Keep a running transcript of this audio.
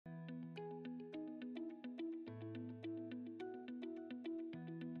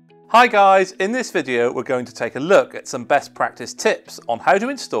Hi guys, in this video we're going to take a look at some best practice tips on how to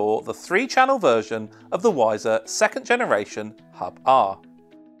install the 3-channel version of the Wiser 2nd generation HubR.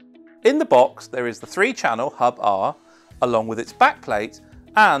 In the box there is the 3-channel HubR along with its backplate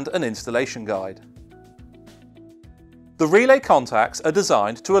and an installation guide. The relay contacts are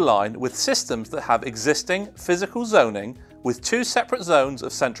designed to align with systems that have existing physical zoning with 2 separate zones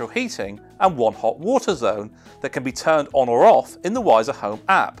of central heating and 1 hot water zone that can be turned on or off in the Wiser Home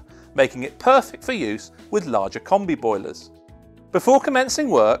app, making it perfect for use with larger combi boilers. Before commencing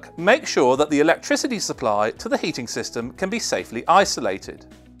work, make sure that the electricity supply to the heating system can be safely isolated.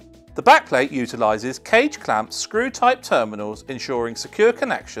 The backplate utilises cage clamped screw type terminals, ensuring secure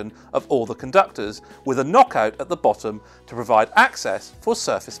connection of all the conductors with a knockout at the bottom to provide access for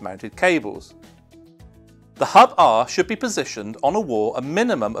surface mounted cables. The HubR should be positioned on a wall a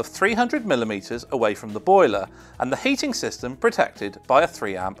minimum of 300mm away from the boiler and the heating system protected by a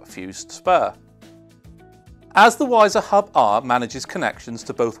 3A fused spur. As the Wiser HubR manages connections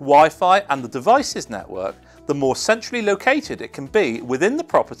to both Wi-Fi and the devices network, the more centrally located it can be within the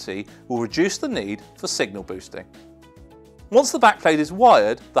property will reduce the need for signal boosting. Once the backplate is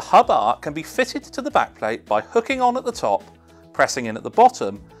wired, the HubR can be fitted to the backplate by hooking on at the top, pressing in at the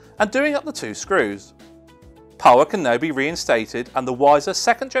bottom and doing up the 2 screws. Power can now be reinstated and the Wiser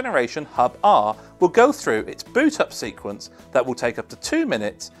 2nd generation HubR will go through its boot up sequence that will take up to 2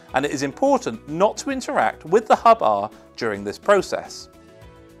 minutes, and it is important not to interact with the HubR during this process.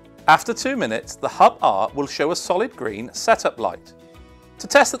 After 2 minutes, the HubR will show a solid green setup light. To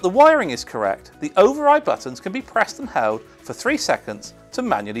test that the wiring is correct, the override buttons can be pressed and held for 3 seconds to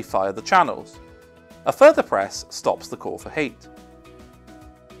manually fire the channels. A further press stops the call for heat.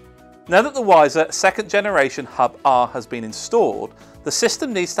 Now that the Wiser 2nd generation HubR has been installed, the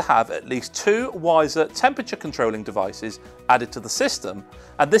system needs to have at least 2 Wiser temperature controlling devices added to the system,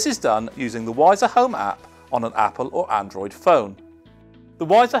 and this is done using the Wiser Home app on an Apple or Android phone. The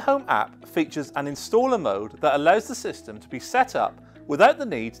Wiser Home app features an installer mode that allows the system to be set up without the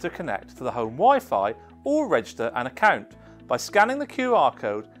need to connect to the home Wi-Fi or register an account by scanning the QR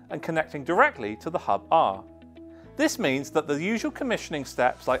code and connecting directly to the HubR. This means that the usual commissioning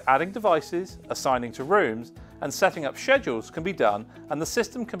steps like adding devices, assigning to rooms and setting up schedules can be done, and the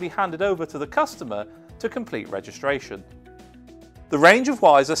system can be handed over to the customer to complete registration. The range of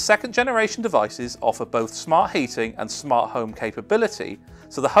Wiser 2nd generation devices offer both smart heating and smart home capability,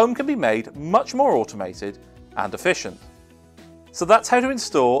 so the home can be made much more automated and efficient. So that's how to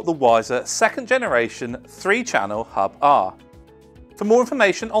install the Wiser 2nd generation 3-channel HubR. For more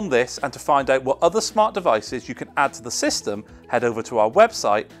information on this and to find out what other smart devices you can add to the system, head over to our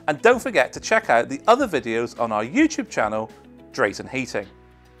website and don't forget to check out the other videos on our YouTube channel, Drayton Heating.